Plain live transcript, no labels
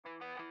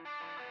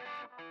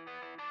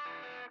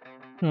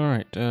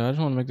Alright, I just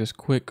want to make this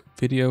quick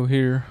video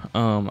here.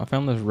 I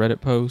found this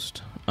Reddit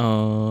post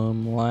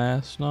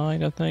last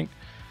night, I think,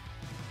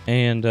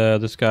 and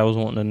this guy was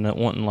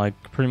wanting like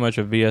pretty much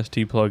a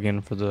VST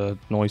plugin for the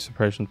noise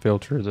suppression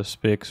filter, the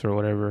SPICs or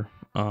whatever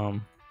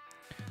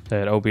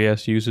that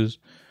OBS uses,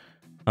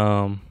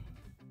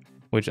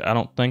 which I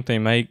don't think they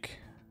make.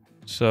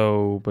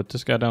 So, but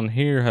this guy down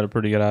here had a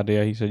pretty good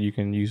idea. He said you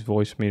can use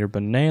Voice Meter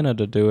Banana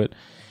to do it,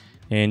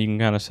 and you can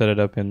kind of set it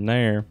up in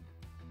there.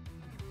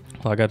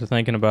 Well, I got to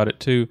thinking about it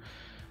too.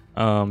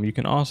 You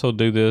can also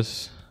do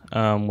this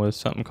with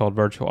something called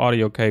virtual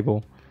audio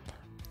cable.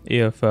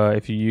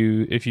 If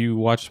you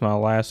watched my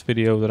last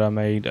video that I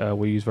made,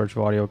 we use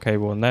virtual audio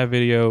cable in that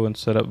video and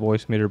set up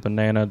Voice Meter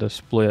Banana to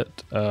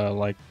split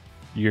like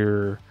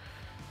your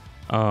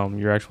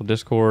actual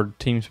Discord,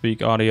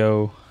 TeamSpeak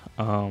audio,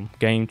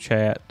 game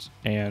chat,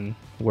 and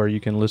where you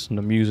can listen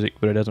to music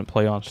but it doesn't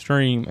play on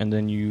stream, and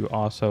then you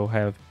also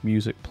have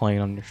music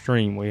playing on your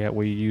stream.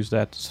 We use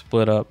that to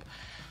split up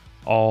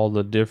all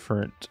the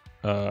different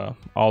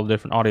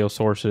audio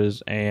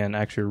sources and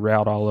actually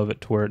route all of it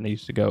to where it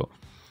needs to go.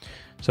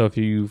 So if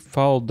you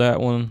followed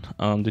that one,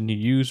 then you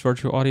use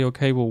virtual audio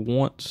cable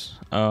once.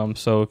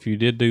 So if you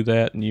did do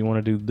that and you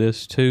want to do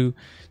this too,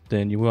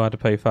 then you will have to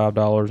pay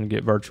 $5 and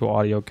get virtual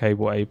audio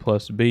cable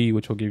A+B,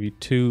 which will give you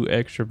 2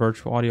 extra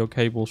virtual audio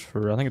cables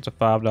for, I think it's a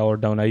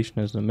 $5 donation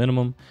as the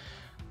minimum.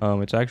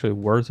 It's actually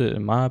worth it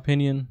in my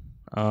opinion,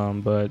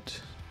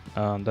 but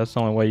that's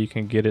the only way you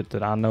can get it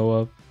that I know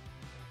of.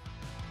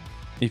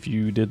 If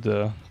you did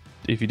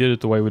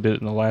it the way we did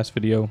it in the last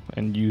video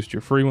and used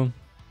your free one.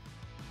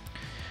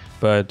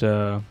 But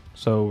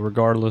so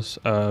regardless,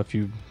 if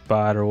you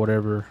buy it or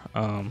whatever,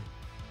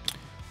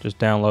 just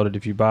download it.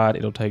 If you buy it,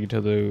 it'll take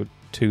you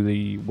to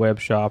the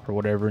web shop or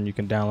whatever, and you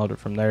can download it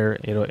from there.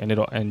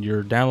 And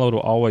your download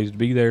will always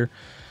be there.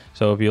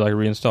 So if you like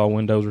reinstall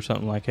Windows or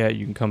something like that,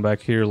 you can come back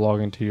here,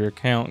 log into your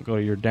account, go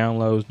to your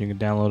downloads, and you can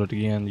download it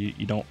again.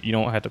 You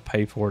don't have to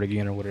pay for it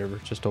again or whatever.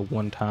 It's just a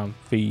one-time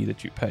fee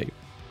that you pay.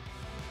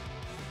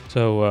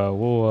 So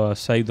we'll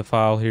save the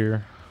file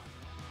here.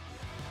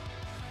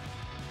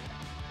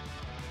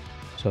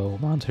 So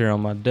mine's here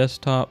on my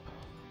desktop.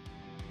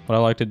 What I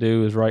like to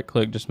do is right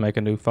click, just make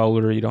a new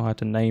folder. You don't have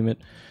to name it.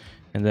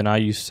 And then I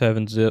use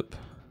 7-zip.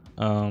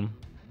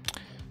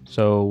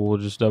 So we'll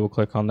just double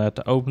click on that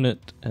to open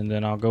it. And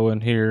then I'll go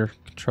in here,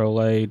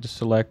 Control A to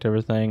select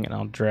everything, and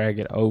I'll drag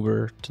it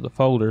over to the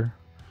folder,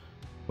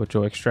 which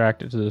will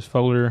extract it to this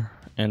folder.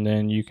 And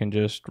then you can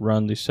just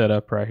run the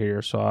setup right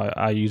here. So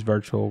I use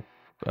virtual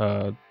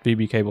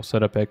VB cable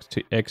setup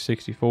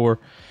x64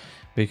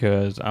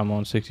 because I'm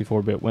on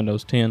 64-bit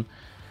Windows 10.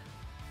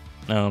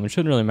 It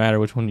shouldn't really matter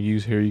which one you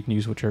use here. You can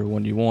use whichever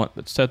one you want,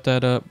 but set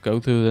that up, go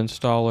through the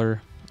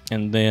installer,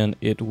 and then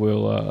it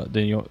will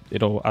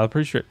I'm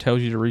pretty sure it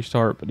tells you to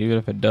restart, but even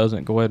if it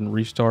doesn't, go ahead and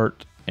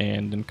restart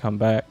and then come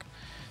back.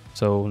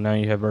 So now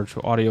you have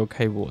virtual audio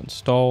cable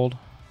installed.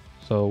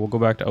 So we'll go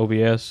back to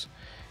OBS.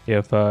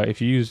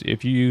 If you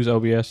use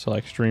OBS to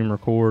like stream,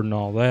 record, and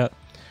all that,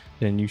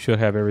 then you should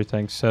have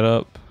everything set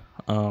up.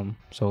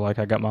 So like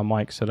I got my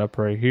mic set up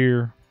right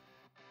here.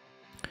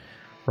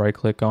 Right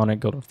click on it,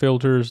 go to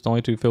filters. The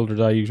only 2 filters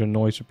I use are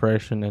noise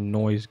suppression and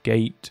noise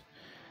gate.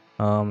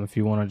 If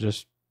you want to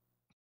just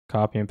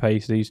copy and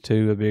paste these 2,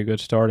 it'd be a good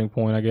starting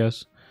point, I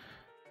guess.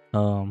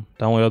 The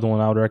only other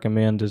one I would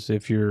recommend is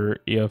if your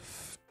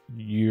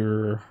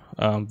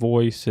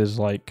voice is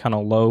like kind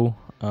of low,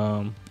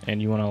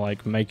 and you want to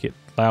like make it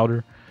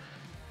louder,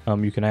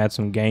 you can add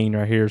some gain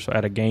right here. So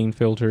add a gain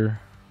filter.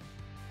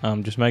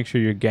 Just make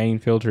sure your gain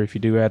filter, if you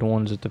do add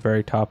one, is at the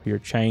very top of your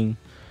chain.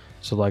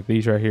 So like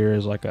these right here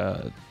is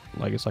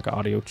it's like an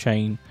audio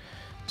chain.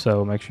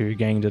 So make sure your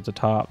gain's at the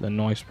top, then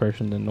noise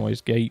suppression, then noise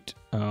gate.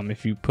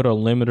 If you put a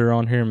limiter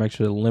on here, make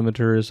sure the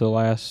limiter is the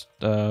last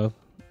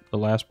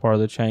part of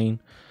the chain.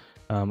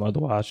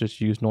 Otherwise,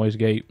 just use noise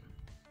gate.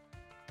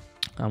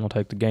 I'm gonna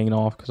take the gain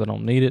off because I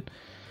don't need it.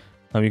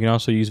 You can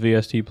also use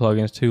VST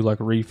plugins too, like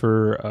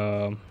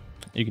Reefer.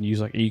 You can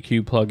use like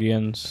EQ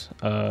plugins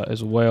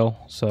as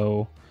well.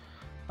 So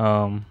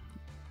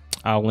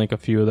I'll link a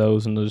few of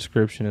those in the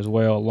description as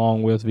well,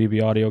 along with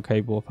VB audio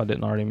cable if I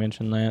didn't already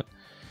mention that.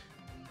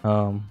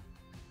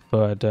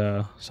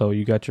 So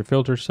you got your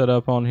filter set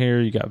up on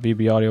here, you got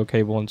VB audio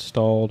cable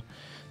installed.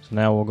 So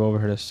now we'll go over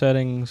here to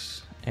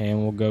settings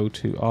and we'll go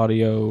to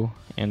audio,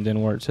 and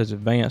then where it says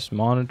advanced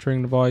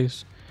monitoring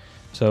device.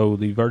 So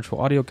the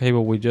virtual audio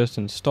cable we just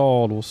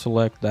installed, will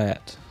select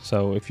that.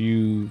 So if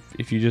you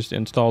just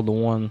installed the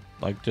one,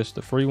 like just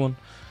the free one,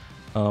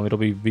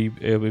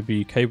 it would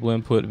be cable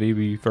input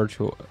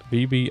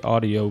VB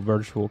audio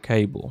virtual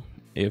cable.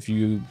 If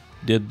you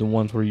did the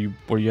ones where you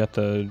have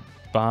to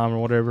buy them or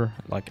whatever,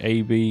 like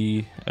A,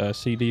 B,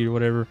 CD or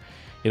whatever,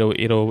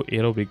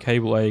 it'll be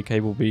cable A,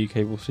 cable B,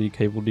 cable C,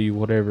 cable D,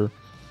 whatever.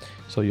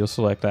 So you'll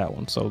select that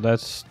one. So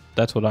that's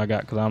what I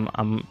got, because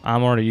I'm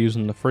already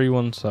using the free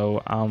one.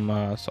 So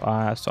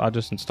I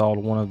just installed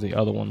one of the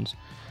other ones,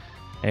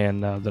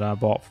 and that I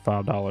bought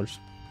for $5.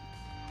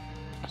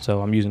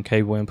 So I'm using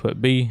cable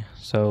input B.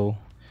 So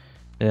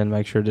and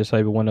make sure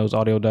disable Windows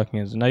audio ducking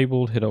is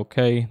enabled. Hit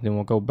OK. Then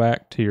we'll go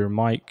back to your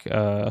mic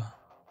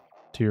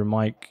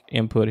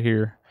input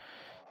here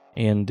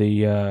in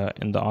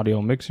the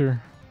audio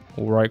mixer.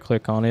 We'll right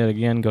click on it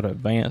again, go to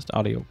advanced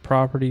audio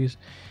properties,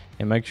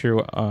 and make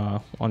sure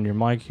on your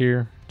mic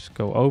here, just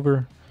go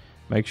over,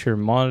 make sure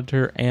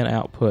monitor and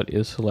output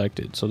is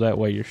selected, so that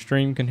way your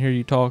stream can hear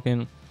you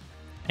talking,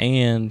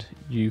 and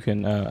you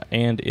can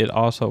and it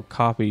also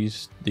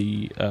copies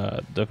the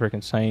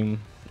freaking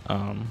same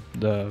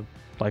the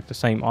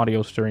same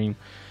audio stream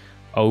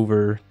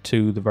over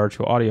to the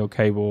virtual audio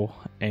cable,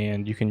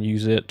 and you can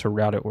use it to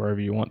route it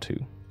wherever you want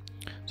to.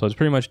 So it's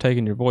pretty much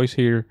taking your voice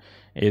here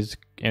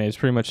and it's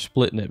pretty much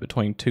splitting it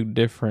between two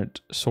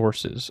different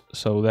sources,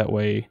 so that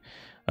way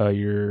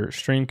your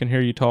stream can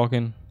hear you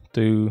talking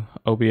through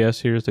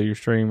OBS here, through your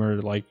stream,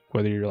 or like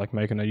whether you're like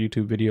making a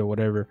YouTube video or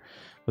whatever.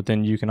 But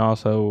then you can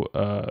also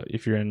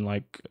if you're in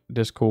like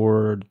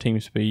Discord,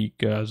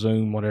 TeamSpeak,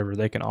 Zoom, whatever,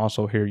 they can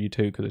also hear you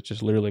too, because it's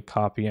just literally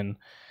copying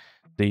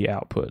the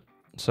output.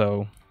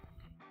 So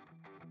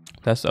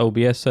that's the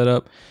OBS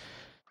setup.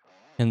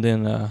 And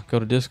then go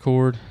to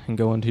Discord and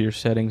go into your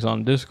settings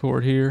on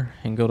Discord here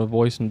and go to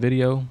voice and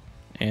video.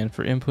 And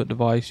for input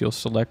device, you'll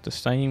select the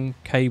same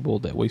cable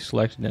that we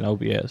selected in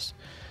OBS.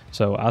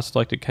 So I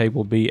selected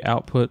cable B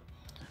output.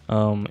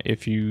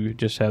 If you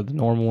just have the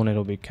normal one,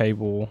 it'll be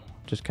cable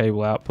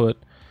output.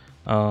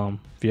 If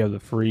you have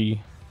the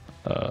free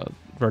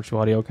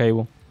virtual audio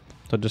cable,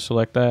 so just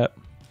select that.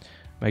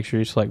 Make sure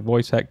you select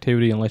voice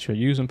activity unless you're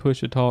using push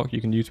to talk.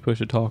 You can use push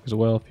to talk as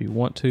well if you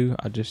want to.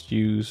 I just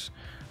use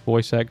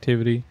voice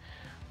activity.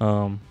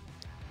 Untoggle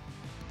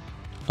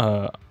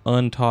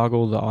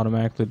the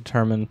automatically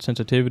determined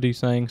sensitivity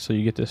thing, so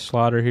you get this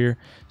slider here,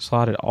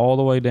 slide it all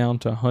the way down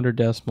to 100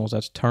 decibels.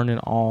 That's turning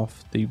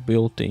off the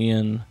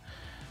built-in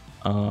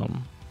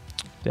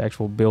the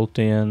actual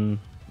built-in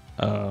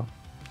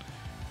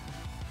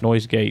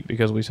noise gate,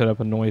 because we set up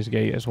a noise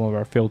gate as one of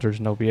our filters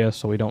in OBS,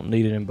 so we don't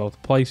need it in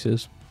both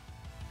places.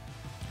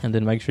 And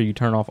then make sure you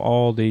turn off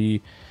all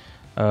the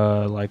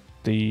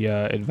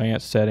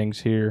advanced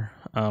settings here,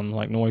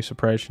 like noise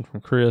suppression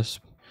from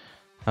crisp,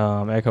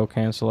 echo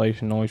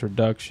cancellation, noise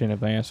reduction,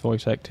 advanced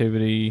voice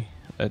activity.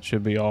 That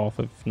should be off.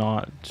 If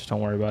not, just don't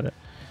worry about it.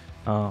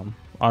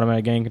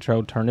 Automatic gain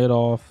control, turn it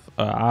off.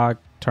 I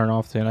turn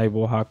off to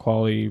enable high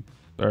quality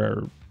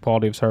or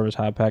quality of service,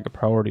 high packet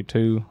priority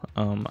too.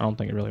 I don't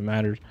think it really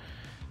matters.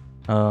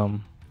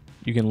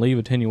 You can leave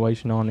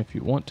attenuation on if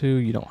you want to.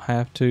 You don't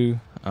have to.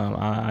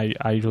 I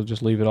usually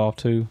just leave it off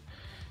too.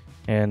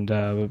 And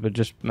but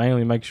just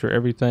mainly make sure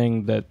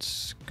everything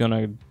that's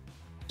gonna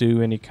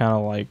do any kind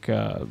of like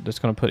that's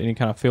gonna put any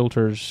kind of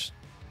filters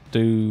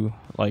through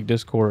like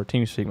Discord or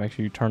TeamSpeak, make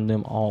sure you turn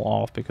them all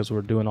off, because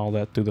we're doing all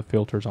that through the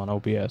filters on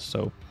OBS.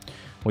 So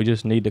we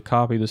just need to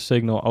copy the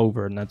signal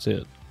over, and that's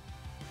it.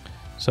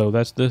 So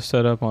that's this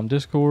setup on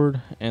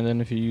Discord. And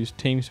then if you use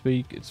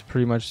TeamSpeak, it's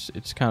pretty much,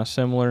 it's kind of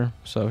similar.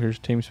 So here's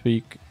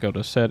TeamSpeak, go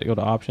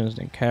to options,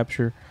 then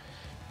capture,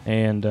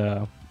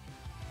 and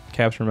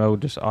capture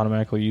mode, just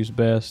automatically use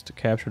best.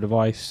 Capture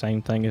device,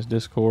 same thing as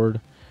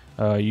Discord.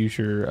 Use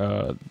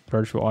your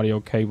virtual audio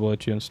cable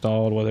that you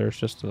installed, whether it's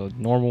just a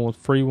normal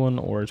free one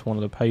or it's one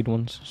of the paid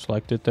ones.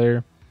 Select it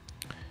there.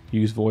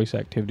 Use voice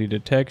activity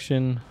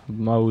detection.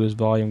 Mode is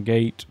volume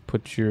gate.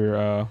 Put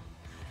your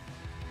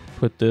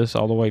put this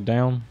all the way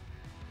down.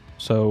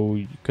 So,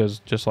 because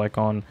just like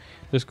on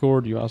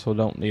Discord, you also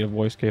don't need a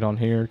voice gate on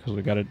here because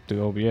we got it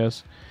through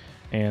OBS.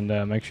 And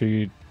make sure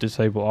you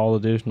disable all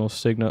additional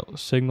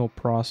signal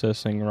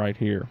processing right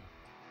here.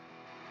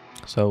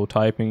 So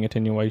typing,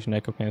 attenuation,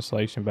 echo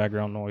cancellation,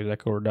 background noise,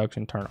 echo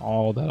reduction, turn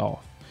all that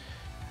off.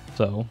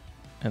 So,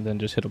 and then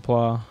just hit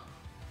apply.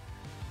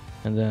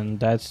 And then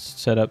that's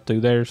set up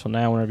through there. So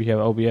now whenever you have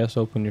OBS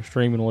open, you're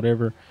streaming,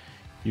 whatever,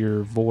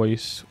 your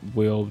voice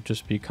will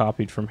just be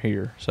copied from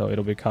here. So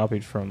it'll be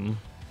copied from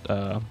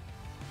OBS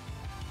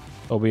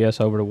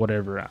over to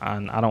whatever.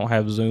 I don't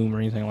have Zoom or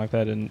anything like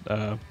that in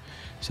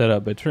set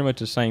up, but it's pretty much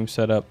the same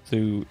setup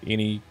through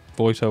any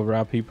voice over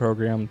IP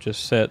program.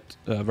 Just set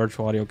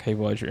virtual audio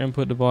cable as your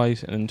input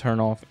device, and then turn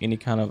off any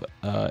kind of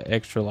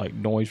extra like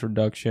noise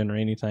reduction or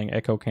anything,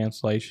 echo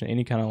cancellation,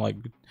 any kind of like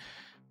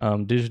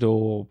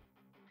digital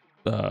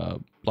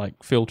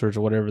like filters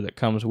or whatever that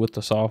comes with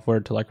the software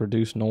to like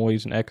reduce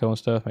noise and echo and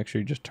stuff. Make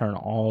sure you just turn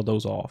all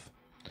those off.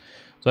 So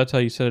that's how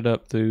you set it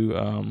up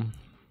through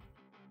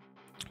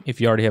if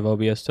you already have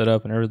OBS set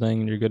up and everything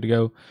and you're good to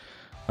go.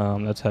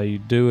 That's how you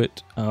do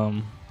it.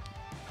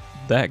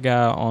 That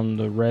guy on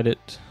the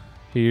Reddit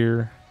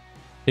here,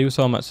 he was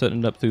talking about setting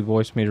it up through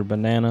Voicemeeter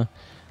Banana.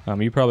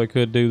 You probably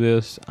could do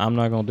this. I'm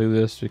not gonna do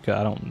this because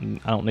I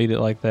don't need it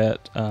like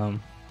that.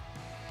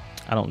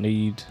 I don't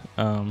need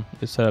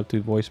it set up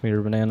through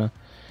Voicemeeter Banana,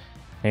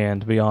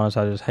 and to be honest,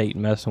 I just hate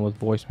messing with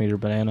Voicemeeter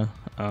Banana.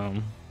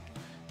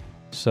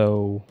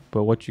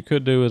 But what you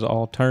could do is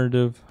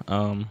alternative.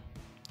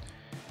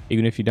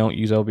 Even if you don't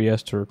use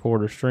OBS to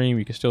record or stream,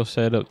 you can still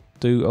set up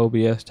through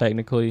OBS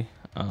technically.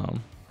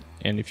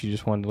 And if you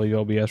just wanted to leave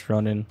OBS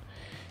running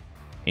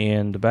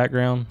in the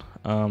background,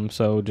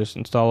 So just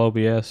install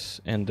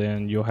OBS, and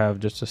then you'll have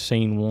just a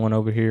scene 1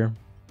 over here.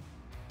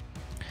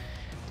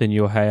 Then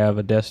you'll have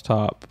a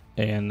desktop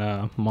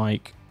and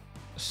mic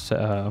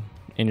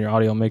in your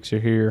audio mixer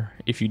here.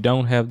 If you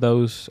don't have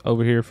those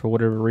over here for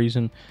whatever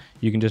reason,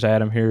 you can just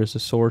add them here as the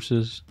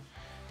sources.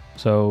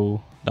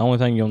 So the only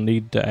thing you'll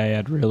need to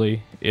add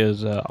really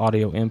is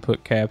audio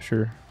input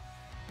capture,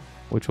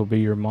 which will be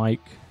your mic.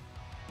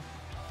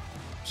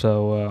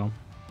 So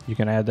you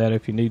can add that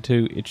if you need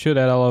to. It should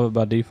add all of it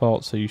by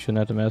default, so you shouldn't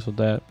have to mess with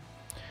that.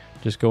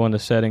 Just go into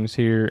settings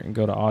here and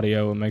go to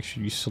audio and make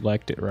sure you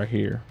select it right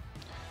here.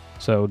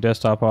 So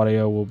desktop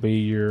audio will be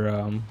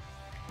your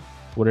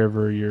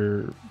whatever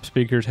your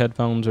speakers,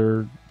 headphones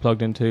are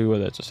plugged into,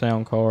 whether it's a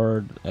sound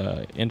card,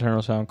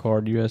 internal sound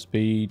card,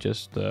 USB,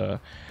 just the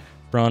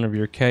front of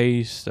your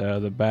case,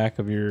 the back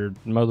of your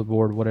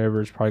motherboard, whatever.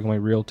 It's probably going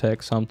to be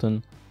Realtek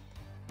something.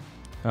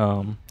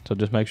 So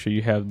just make sure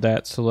you have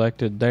that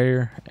selected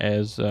there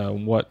as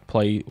what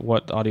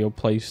audio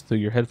plays through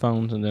your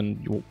headphones, and then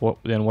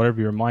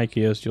whatever your mic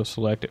is, you'll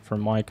select it for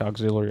mic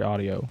auxiliary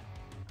audio.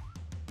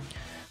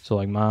 So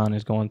like mine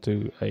is going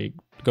through a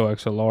Go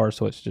XLR,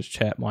 so it's just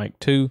chat mic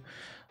 2.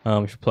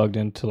 If you're plugged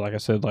into, like I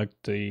said, like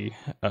the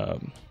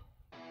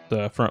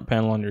front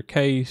panel on your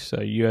case,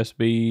 a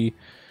USB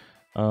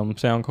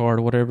sound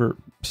card, whatever,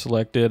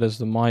 select it as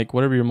the mic.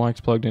 Whatever your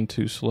mic's plugged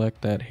into,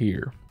 select that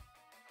here.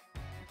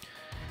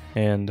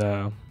 And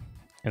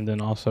then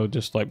also,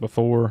 just like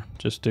before,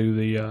 just do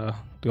the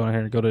go in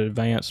here and go to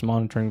advanced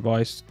monitoring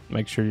device.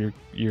 Make sure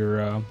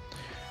your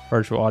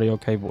virtual audio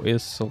cable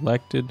is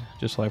selected,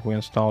 just like we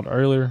installed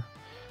earlier.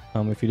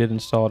 If you did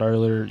install it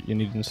earlier, you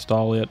need to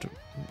install it,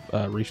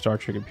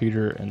 restart your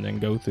computer, and then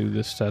go through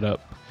this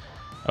setup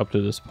up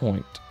to this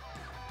point.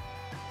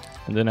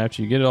 And then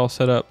after you get it all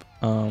set up,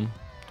 go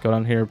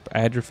down here,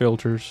 add your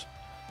filters.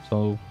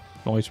 So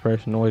noise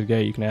suppression, noise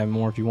gate, you can add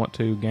more if you want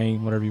to,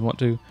 gain, whatever you want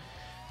to.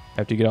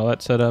 After you get all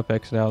that set up,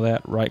 exit out of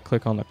that, right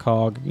click on the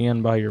cog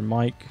again by your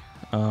mic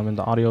in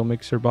the audio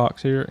mixer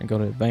box here, and go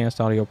to advanced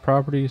audio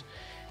properties,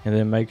 and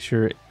then make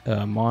sure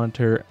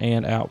monitor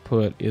and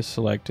output is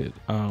selected.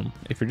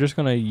 If you're just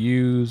going to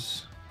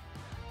use,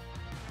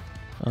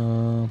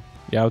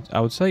 yeah,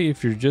 I would say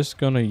if you're just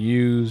going to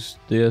use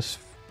this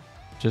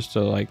just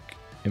to like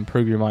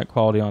improve your mic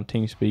quality on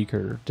TeamSpeak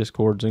or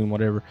Discord, Zoom,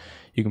 whatever,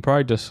 you can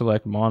probably just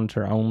select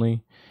monitor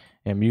only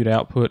and mute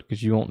output,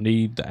 because you won't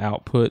need the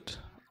output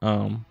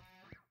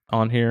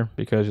on here,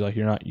 because like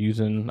you're not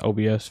using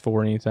OBS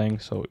for anything,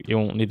 so you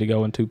won't need to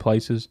go in 2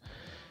 places.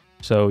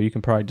 So you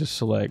can probably just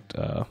select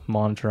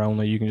monitor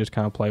only. You can just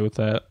kind of play with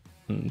that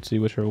and see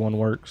whichever one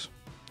works.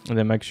 And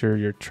then make sure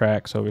your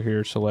tracks over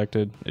here are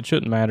selected. It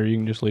shouldn't matter, you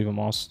can just leave them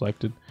all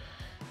selected.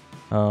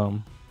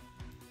 And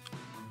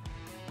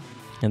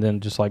then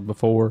just like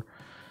before,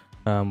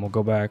 we'll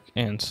go back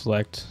and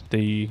select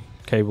the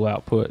cable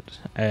output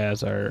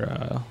as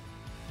our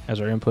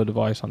input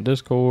device on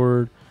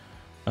Discord,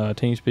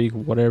 TeamSpeak,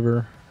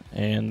 whatever,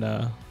 and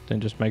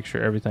then just make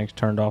sure everything's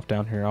turned off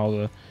down here.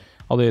 All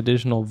the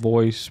additional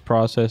voice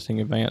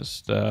processing,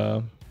 advanced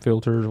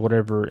filters,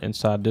 whatever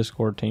inside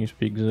Discord,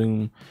 TeamSpeak,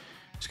 Zoom,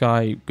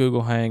 Skype,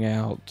 Google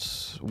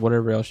Hangouts,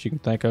 whatever else you can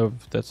think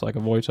of that's like a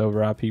voice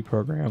over IP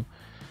program.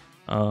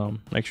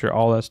 Make sure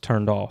all that's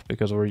turned off,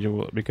 because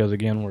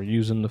again, we're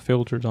using the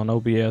filters on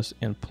OBS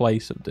in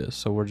place of this.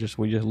 So we just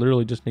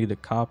literally just need to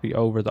copy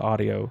over the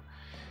audio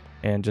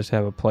and just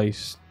have a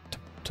place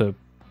to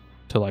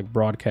like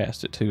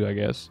broadcast it to, I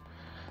guess.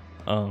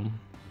 And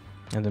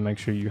then make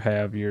sure you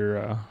have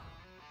your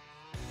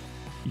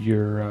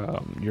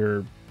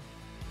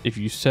if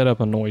you set up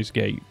a noise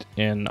gate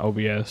in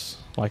OBS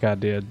like I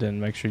did, then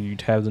make sure you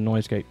have the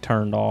noise gate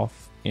turned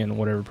off in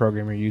whatever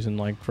program you're using,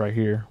 like right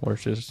here where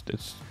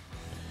it's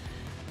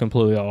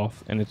completely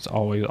off and it's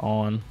always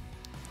on.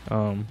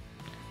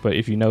 But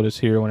if you notice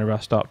here, whenever I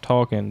stop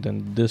talking,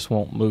 then this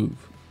won't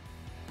move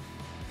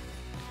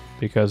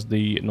because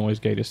the noise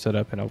gate is set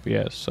up in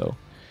OBS. So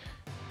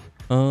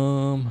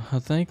I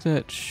think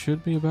that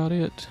should be about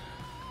it.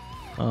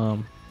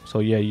 So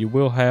yeah, you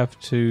will have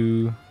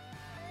to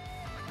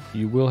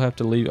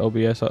leave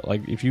OBS.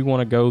 Like if you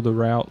want to go the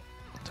route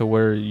to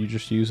where you're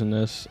just using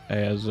this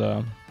as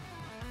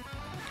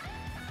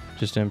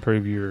just to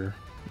improve your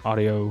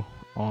audio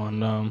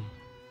on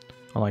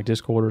like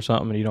Discord or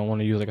something, and you don't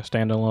want to use like a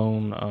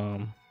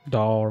standalone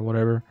DAW or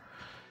whatever,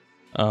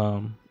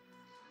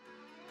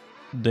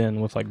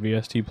 then with like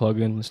VST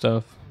plugins and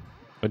stuff,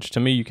 which to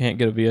me, you can't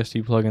get a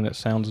VST plugin that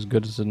sounds as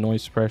good as the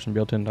noise suppression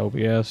built into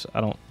OBS.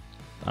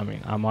 I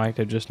mean, I might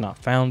have just not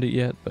found it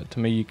yet, but to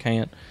me, you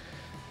can't.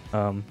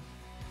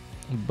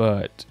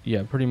 But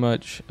yeah, pretty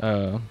much,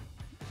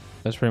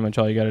 that's pretty much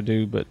all you got to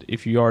do. But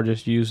if you are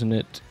just using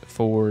it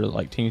for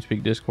like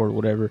TeamSpeak, Discord,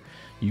 whatever,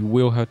 you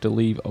will have to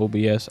leave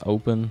OBS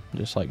open,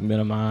 just like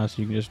minimize.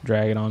 You can just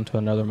drag it onto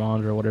another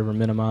monitor or whatever,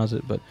 minimize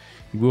it. But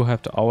you will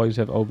have to always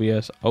have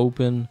OBS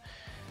open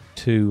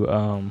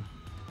to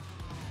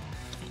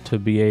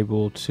be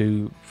able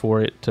to,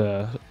 for it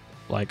to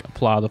like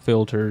apply the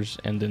filters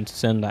and then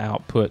send the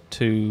output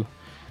to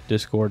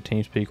Discord,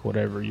 TeamSpeak,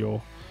 whatever.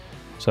 You'll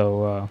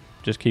So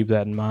just keep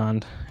that in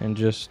mind. And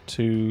just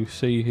to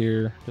see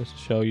here, just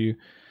to show you,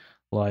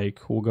 like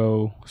we'll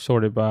go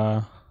sorted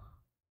by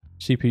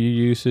CPU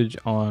usage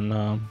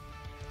on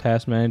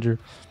Task Manager.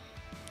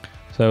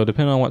 So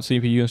depending on what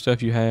CPU and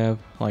stuff you have,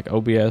 like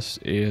OBS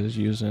is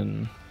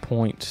using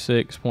 0.6,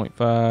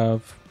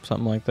 0.5,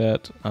 something like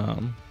that.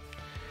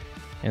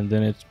 And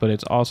then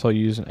it's also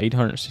using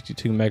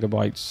 862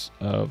 megabytes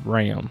of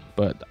RAM.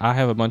 But I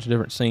have a bunch of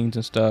different scenes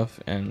and stuff,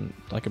 and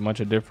like a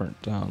bunch of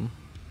different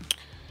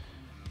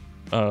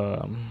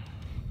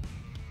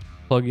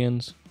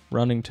plugins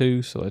running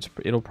too. So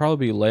it'll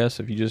probably be less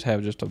if you just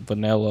have just a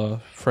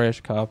vanilla,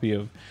 fresh copy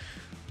of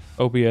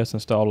OBS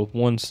installed with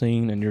one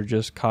scene, and you're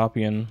just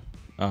copying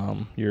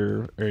and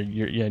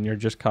you're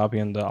just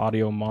copying the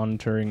audio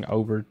monitoring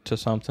over to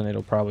something.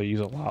 It'll probably use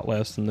a lot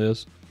less than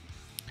this.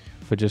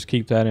 But just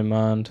keep that in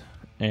mind.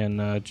 And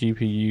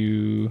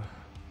GPU,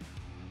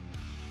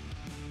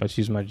 let's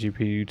use my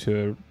GPU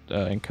to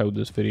encode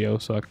this video,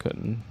 so I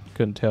couldn't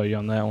tell you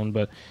on that one.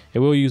 But it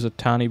will use a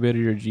tiny bit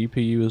of your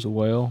GPU as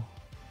well,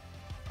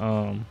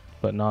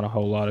 but not a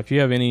whole lot. If you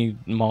have any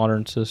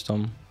modern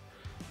system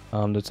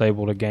that's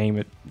able to game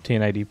at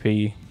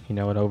 1080p, you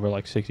know, at over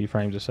like 60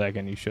 frames a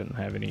second, you shouldn't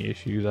have any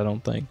issues, I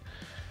don't think.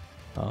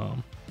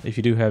 If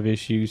you do have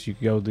issues, you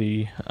could go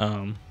the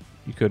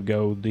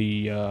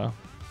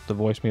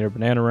Voicemeeter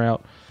banana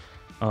route.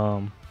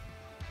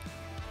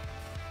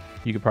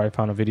 You could probably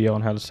find a video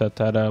on how to set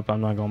that up.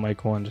 I'm not gonna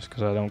make one just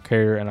because I don't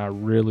care, and I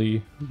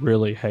really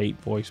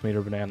hate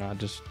Voicemeeter banana. I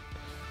just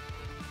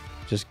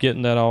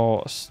getting that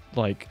all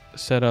like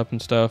set up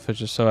and stuff is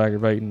just so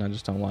aggravating. I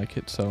just don't like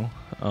it. So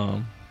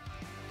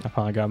I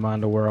finally got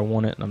mine to where I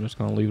want it, and I'm just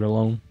gonna leave it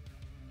alone.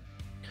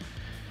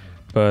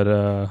 But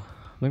I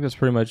think that's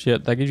pretty much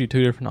it. That gives you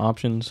two different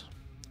options.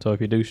 So if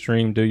you do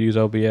stream, do use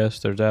OBS.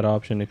 There's that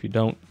option. If you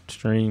don't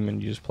stream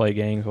and you just play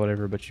games,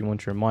 whatever, but you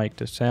want your mic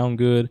to sound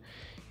good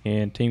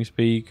in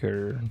TeamSpeak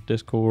or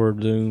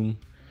Discord, Zoom,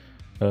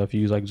 if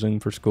you use like Zoom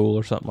for School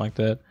or something like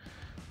that,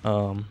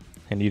 and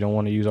you don't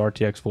want to use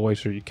RTX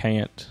Voice, or you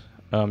can't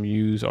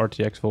use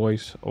RTX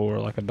Voice or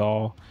like a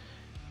DAW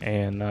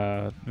and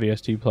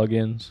VST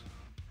plugins,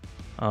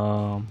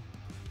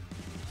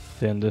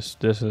 then this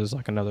is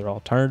like another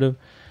alternative.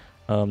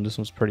 This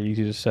one's pretty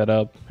easy to set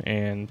up,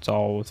 and it's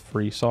all with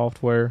free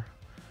software.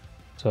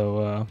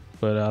 So,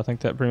 but I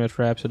think that pretty much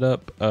wraps it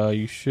up.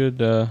 You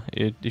should,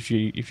 if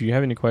you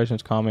have any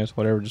questions, comments,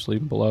 whatever, just leave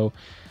them below.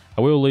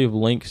 I will leave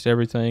links to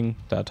everything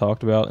that I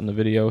talked about in the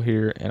video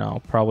here, and I'll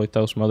probably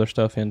throw some other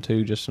stuff in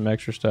too, just some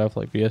extra stuff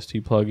like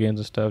VST plugins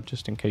and stuff,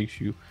 just in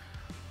case you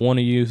want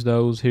to use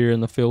those here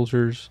in the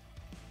filters.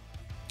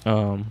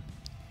 I'll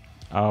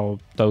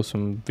throw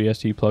some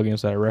VST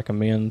plugins that I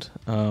recommend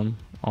on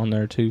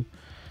there too.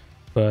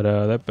 But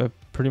that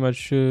pretty much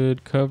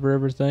should cover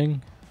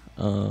everything.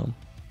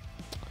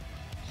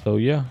 So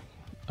yeah,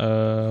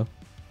 I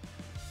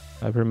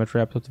pretty much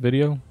wrapped up the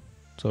video.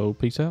 So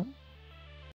peace out.